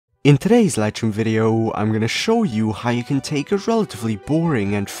In today's Lightroom video, I'm gonna show you how you can take a relatively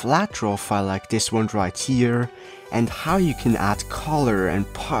boring and flat raw file like this one right here, and how you can add color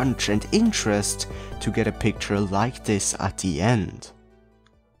and punch and interest to get a picture like this at the end.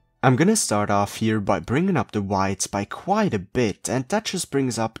 I'm gonna start off here by bringing up the whites by quite a bit, and that just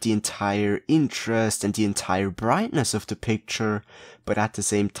brings up the entire interest and the entire brightness of the picture, but at the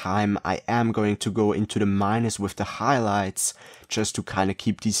same time I am going to go into the minus with the highlights, just to kinda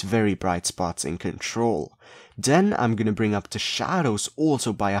keep these very bright spots in control. Then I'm gonna bring up the shadows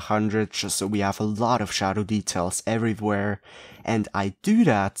also by 100, just so we have a lot of shadow details everywhere, and I do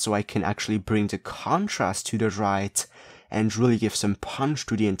that so I can actually bring the contrast to the right, and really give some punch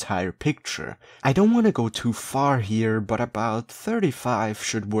to the entire picture. I don't want to go too far here, but about 35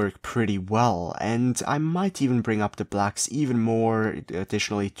 should work pretty well, and I might even bring up the blacks even more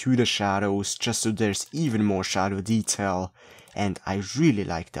additionally to the shadows, just so there's even more shadow detail, and I really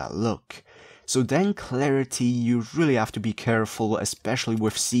like that look. So then clarity, you really have to be careful, especially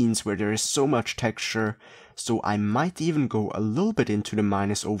with scenes where there is so much texture, so I might even go a little bit into the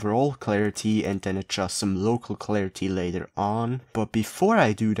minus overall clarity and then adjust some local clarity later on. But before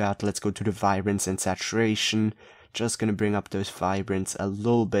I do that, let's go to the vibrance and saturation. Just gonna bring up those vibrance a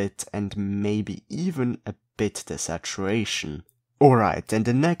little bit and maybe even a bit the saturation. Alright, and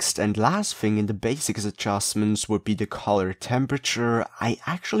the next and last thing in the basics adjustments would be the color temperature. I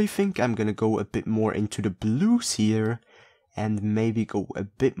actually think I'm gonna go a bit more into the blues here, and maybe go a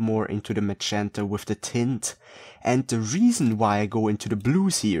bit more into the magenta with the tint. And the reason why I go into the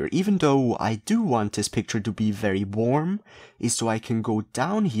blues here, even though I do want this picture to be very warm, is so I can go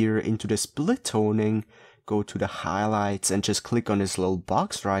down here into the split toning, go to the highlights and just click on this little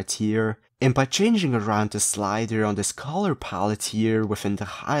box right here. And by changing around the slider on this color palette here within the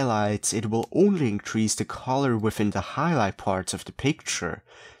highlights, it will only increase the color within the highlight parts of the picture.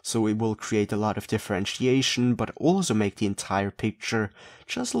 So it will create a lot of differentiation, but also make the entire picture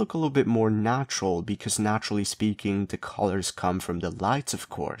just look a little bit more natural, because naturally speaking, the colors come from the lights, of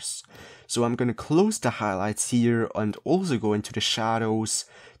course. So I'm gonna close the highlights here and also go into the shadows.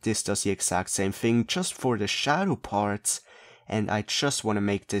 This does the exact same thing, just for the shadow parts. And I just want to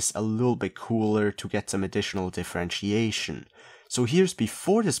make this a little bit cooler to get some additional differentiation. So here's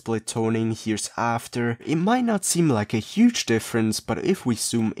before the split toning, here's after. It might not seem like a huge difference, but if we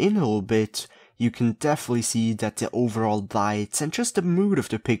zoom in a little bit, you can definitely see that the overall lights and just the mood of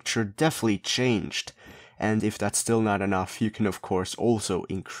the picture definitely changed. And if that's still not enough, you can of course also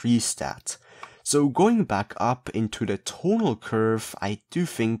increase that. So going back up into the tonal curve, I do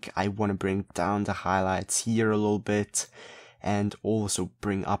think I want to bring down the highlights here a little bit, and also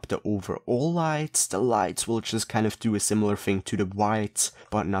bring up the overall lights. The lights will just kind of do a similar thing to the whites,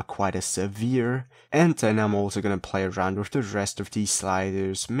 but not quite as severe. And then I'm also gonna play around with the rest of these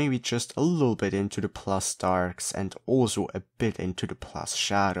sliders, maybe just a little bit into the plus darks and also a bit into the plus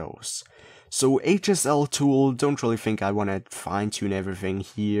shadows. So HSL tool, don't really think I want to fine tune everything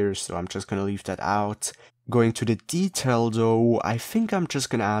here, so I'm just gonna leave that out. Going to the detail though, I think I'm just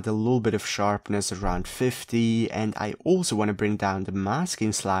gonna add a little bit of sharpness around 50, and I also want to bring down the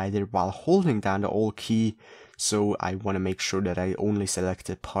masking slider while holding down the Alt key, so I want to make sure that I only select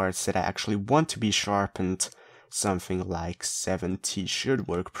the parts that I actually want to be sharpened. Something like 70 should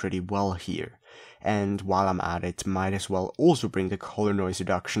work pretty well here. And while I'm at it, might as well also bring the color noise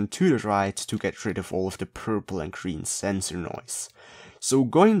reduction to the right to get rid of all of the purple and green sensor noise. So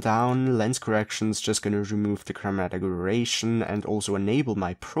going down, lens corrections, just gonna remove the chromatic aberration and also enable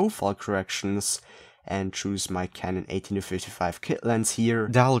my profile corrections and choose my Canon 18-55 kit lens here.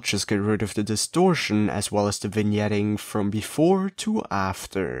 That'll just get rid of the distortion as well as the vignetting from before to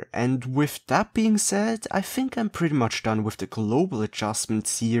after. And with that being said, I think I'm pretty much done with the global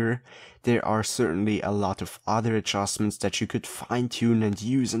adjustments here. There are certainly a lot of other adjustments that you could fine tune and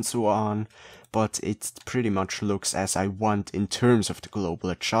use and so on, but it pretty much looks as I want in terms of the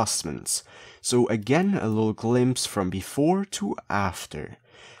global adjustments. So again, a little glimpse from before to after.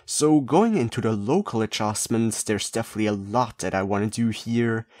 So going into the local adjustments, there's definitely a lot that I want to do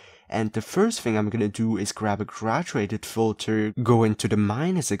here. And the first thing I'm gonna do is grab a graduated filter, go into the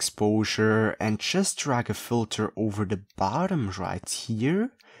minus exposure, and just drag a filter over the bottom right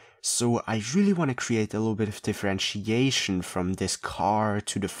here. So I really want to create a little bit of differentiation from this car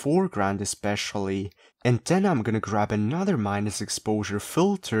to the foreground especially. And then I'm gonna grab another minus exposure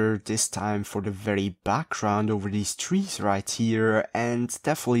filter, this time for the very background over these trees right here, and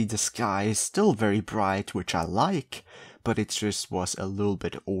definitely the sky is still very bright, which I like, but it just was a little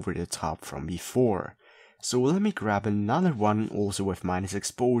bit over the top from before. So let me grab another one also with minus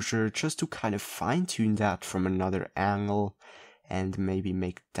exposure, just to kind of fine tune that from another angle. and maybe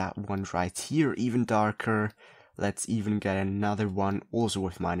make that one right here even darker. Let's even get another one also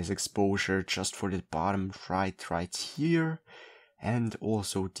with minus exposure just for the bottom right here, and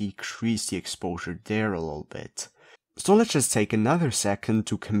also decrease the exposure there a little bit. So let's just take another second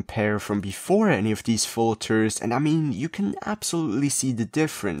to compare from before any of these filters, and I mean, you can absolutely see the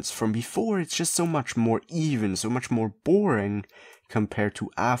difference. From before, it's just so much more even, so much more boring, compared to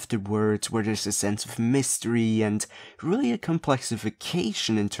afterwards, where there's a sense of mystery and really a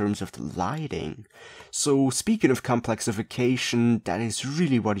complexification in terms of the lighting. So speaking of complexification, that is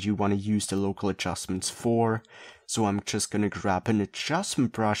really what you want to use the local adjustments for. So I'm just gonna grab an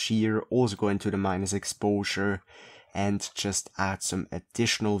adjustment brush here, also go into the minus exposure, and just add some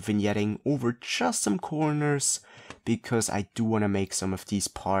additional vignetting over just some corners, because I do want to make some of these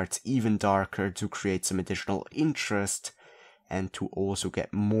parts even darker to create some additional interest and to also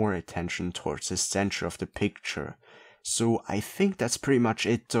get more attention towards the center of the picture. So I think that's pretty much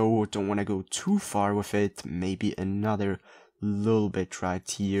it though. Don't want to go too far with it. Maybe another little bit right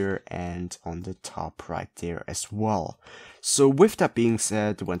here and on the top right there as well. So with that being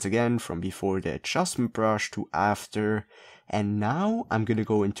said, once again, from before the adjustment brush to after, and now I'm gonna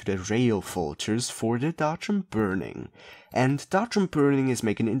go into the rail filters for the dodge and burning. And dodge and burning is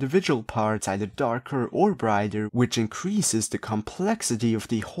making individual parts either darker or brighter, which increases the complexity of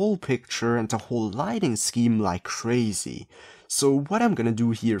the whole picture and the whole lighting scheme like crazy. So what I'm gonna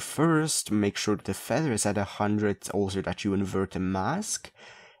do here first, make sure the feather is at 100, also that you invert the mask.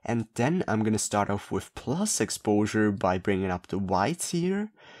 And then I'm gonna start off with plus exposure by bringing up the whites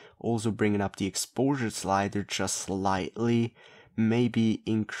here. Also bringing up the exposure slider just slightly. Maybe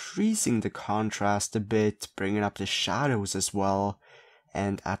increasing the contrast a bit, bringing up the shadows as well.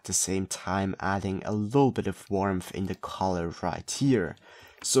 And at the same time adding a little bit of warmth in the color right here.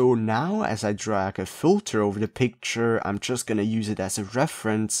 So now as I drag a filter over the picture, I'm just gonna use it as a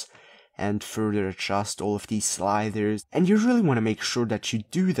reference and further adjust all of these sliders. And you really want to make sure that you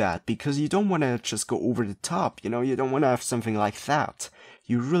do that, because you don't want to just go over the top, you know, you don't want to have something like that.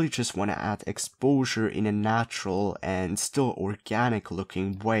 You really just want to add exposure in a natural and still organic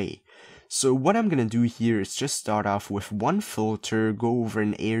looking way. So what I'm gonna do here is just start off with one filter, go over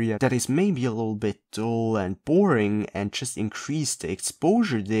an area that is maybe a little bit dull and boring, and just increase the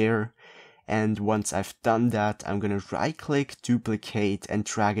exposure there. And once I've done that, I'm gonna right click, duplicate, and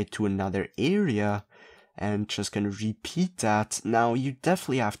drag it to another area, and just gonna repeat that. Now you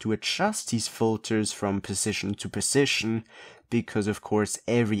definitely have to adjust these filters from position to position, because of course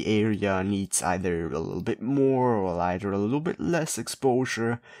every area needs either a little bit more or either a little bit less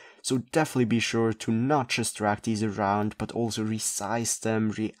exposure. So definitely be sure to not just drag these around, but also resize them,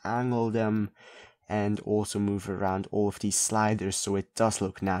 re-angle them, and also move around all of these sliders so it does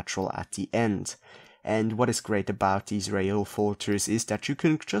look natural at the end. And what is great about these rail filters is that you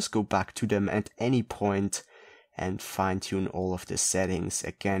can just go back to them at any point and fine-tune all of the settings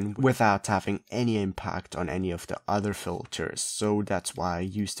again without having any impact on any of the other filters. So that's why I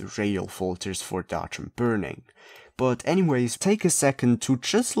use the rail filters for dodge and burning. But anyways, take a second to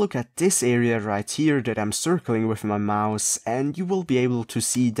just look at this area right here that I'm circling with my mouse, and you will be able to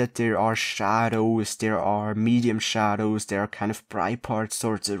see that there are shadows, there are medium shadows, there are kind of bright parts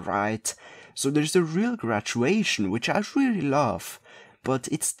towards the right. So there's a real graduation, which I really love. But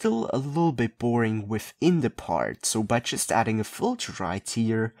it's still a little bit boring within the part. So by just adding a filter right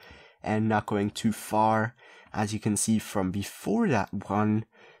here and not going too far, as you can see from before that one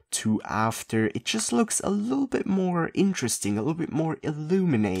to after, it just looks a little bit more interesting, a little bit more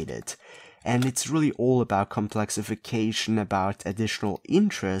illuminated. And it's really all about complexification, about additional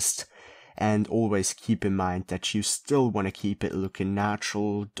interest. And always keep in mind that you still want to keep it looking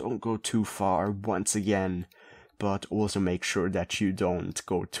natural. Don't go too far once again. But also make sure that you don't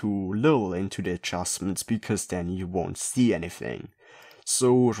go too little into the adjustments, because then you won't see anything.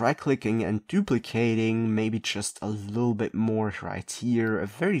 So right clicking and duplicating, maybe just a little bit more right here, a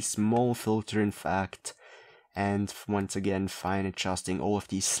very small filter in fact. And once again fine adjusting all of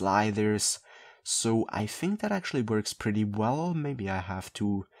these sliders. So I think that actually works pretty well. Maybe I have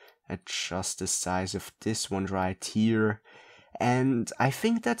to adjust the size of this one right here. And I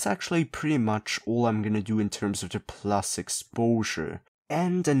think that's actually pretty much all I'm gonna do in terms of the plus exposure.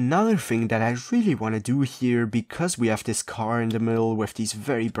 And another thing that I really want to do here, because we have this car in the middle with these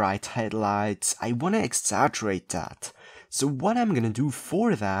very bright headlights, I want to exaggerate that. So what I'm gonna do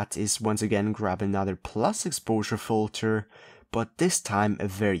for that is once again grab another plus exposure filter, but this time a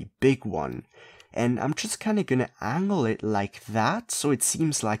very big one. And I'm just kind of gonna angle it like that, so it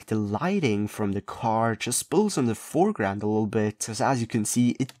seems like the lighting from the car just spills on the foreground a little bit, because as you can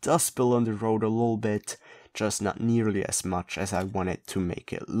see, it does spill on the road a little bit, just not nearly as much as I wanted to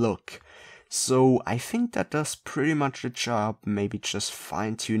make it look. So I think that does pretty much the job, maybe just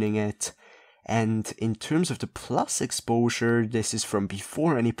fine-tuning it. And in terms of the plus exposure, this is from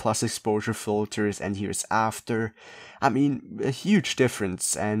before any plus exposure filters and here's after. I mean, a huge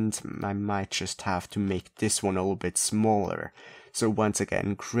difference, and I might just have to make this one a little bit smaller. So once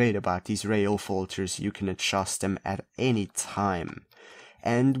again, great about these rail filters, you can adjust them at any time.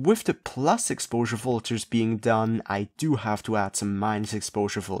 And with the plus exposure filters being done, I do have to add some minus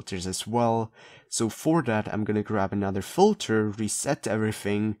exposure filters as well. So for that, I'm gonna grab another filter, reset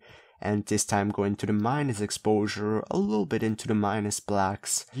everything, and this time go into the minus exposure, a little bit into the minus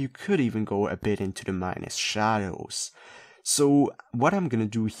blacks. You could even go a bit into the minus shadows. So what I'm gonna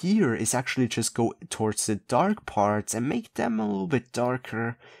do here is actually just go towards the dark parts and make them a little bit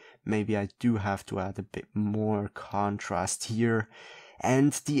darker. Maybe I do have to add a bit more contrast here.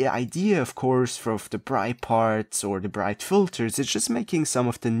 And the idea, of course, of the bright parts or the bright filters is just making some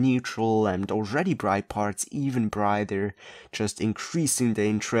of the neutral and already bright parts even brighter, just increasing the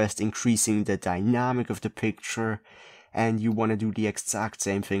interest, increasing the dynamic of the picture. And you want to do the exact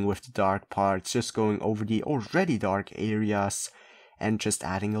same thing with the dark parts, just going over the already dark areas and just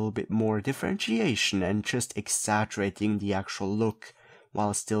adding a little bit more differentiation and just exaggerating the actual look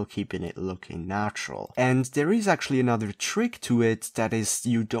while still keeping it looking natural. And there is actually another trick to it, that is,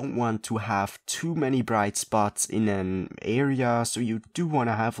 you don't want to have too many bright spots in an area, so you do want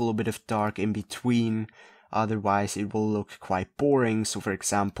to have a little bit of dark in between, otherwise it will look quite boring. So for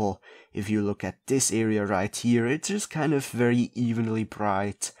example, if you look at this area right here, it's just kind of very evenly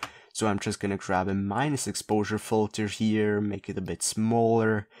bright. So I'm just gonna grab a minus exposure filter here, make it a bit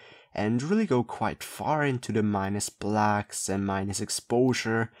smaller, and really go quite far into the minus blacks and minus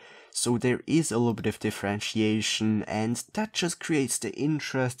exposure, so there is a little bit of differentiation, and that just creates the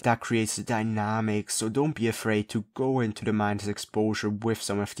interest, that creates the dynamic. So don't be afraid to go into the minus exposure with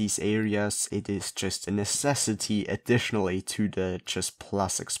some of these areas. It is just a necessity additionally to the just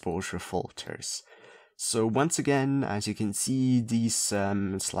plus exposure filters. So once again, as you can see, these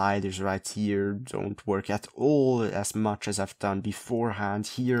sliders right here don't work at all as much as I've done beforehand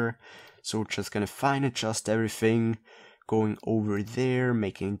here. So we're just gonna fine adjust everything, going over there,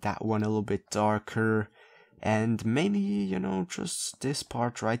 making that one a little bit darker, and maybe, you know, just this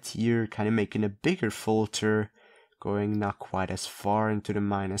part right here, kind of making a bigger filter, going not quite as far into the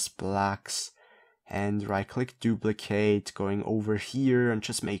minus blacks. And right click duplicate, going over here and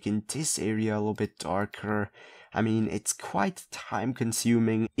just making this area a little bit darker. I mean, it's quite time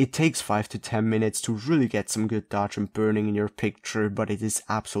consuming. It takes 5 to 10 minutes to really get some good dodge and burning in your picture, but it is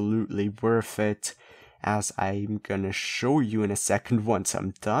absolutely worth it, as I'm gonna show you in a second once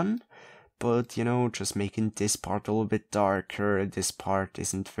I'm done. But, you know, just making this part a little bit darker. This part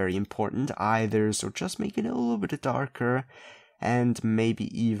isn't very important either, so just making it a little bit darker. And maybe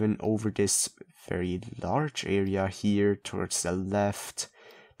even over this very large area here towards the left,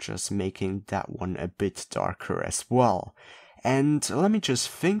 just making that one a bit darker as well. And let me just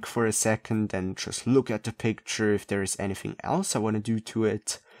think for a second and just look at the picture if there is anything else I want to do to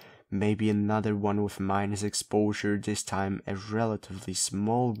it. Maybe another one with minus exposure, this time a relatively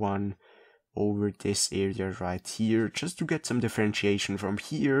small one over this area right here, just to get some differentiation from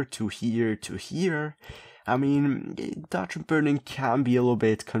here to here to here. I mean, dodge and burning can be a little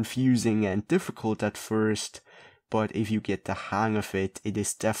bit confusing and difficult at first, but if you get the hang of it, it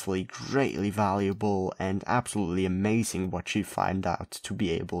is definitely greatly valuable and absolutely amazing what you find out to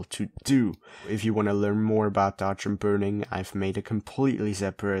be able to do. If you want to learn more about dodge and burning, I've made a completely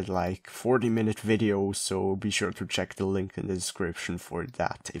separate, like, 40-minute video, so be sure to check the link in the description for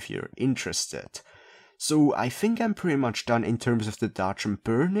that if you're interested. So I think I'm pretty much done in terms of the dodge and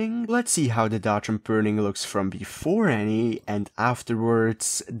burning. Let's see how the dodge and burning looks from before any and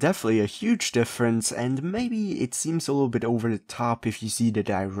afterwards. Definitely a huge difference, and maybe it seems a little bit over the top if you see the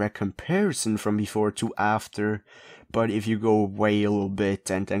direct comparison from before to after. But if you go away a little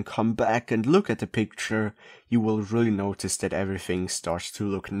bit and then come back and look at the picture, you will really notice that everything starts to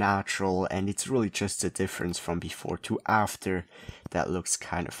look natural, and it's really just the difference from before to after that looks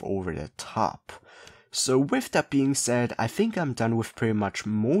kind of over the top. So with that being said, I think I'm done with pretty much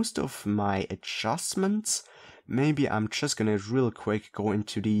most of my adjustments. Maybe I'm just gonna real quick go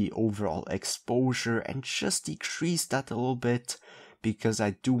into the overall exposure and just decrease that a little bit, because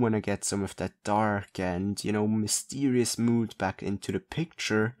I do want to get some of that dark and, you know, mysterious mood back into the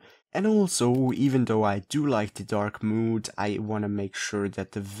picture. And also, even though I do like the dark mood, I want to make sure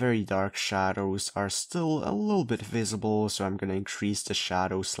that the very dark shadows are still a little bit visible, so I'm going to increase the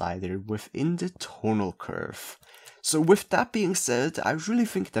shadow slider within the tonal curve. So with that being said, I really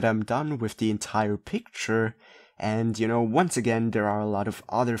think that I'm done with the entire picture. And you know, once again, there are a lot of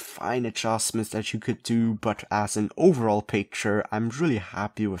other fine adjustments that you could do, but as an overall picture, I'm really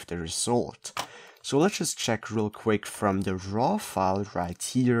happy with the result. So let's just check real quick from the raw file right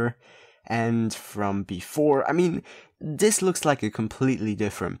here and from before. I mean, this looks like a completely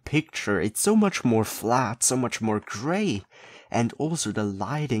different picture. It's so much more flat, so much more gray, and also the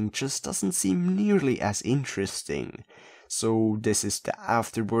lighting just doesn't seem nearly as interesting. So this is the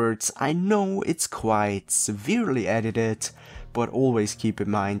afterwards. I know it's quite severely edited, but always keep in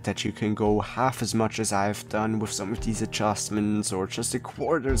mind that you can go half as much as I've done with some of these adjustments, or just a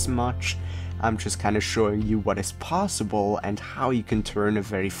quarter as much. I'm just kind of showing you what is possible and how you can turn a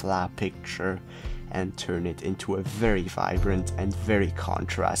very flat picture and turn it into a very vibrant and very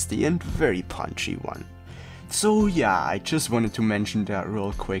contrasty and very punchy one. So yeah, I just wanted to mention that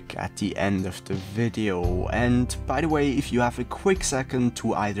real quick at the end of the video. And by the way, if you have a quick second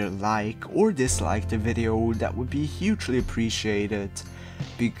to either like or dislike the video, that would be hugely appreciated,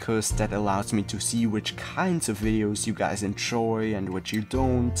 because that allows me to see which kinds of videos you guys enjoy and which you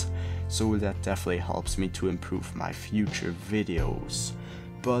don't, so that definitely helps me to improve my future videos.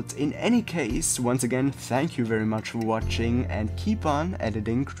 But in any case, once again, thank you very much for watching and keep on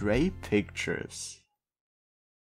editing great pictures.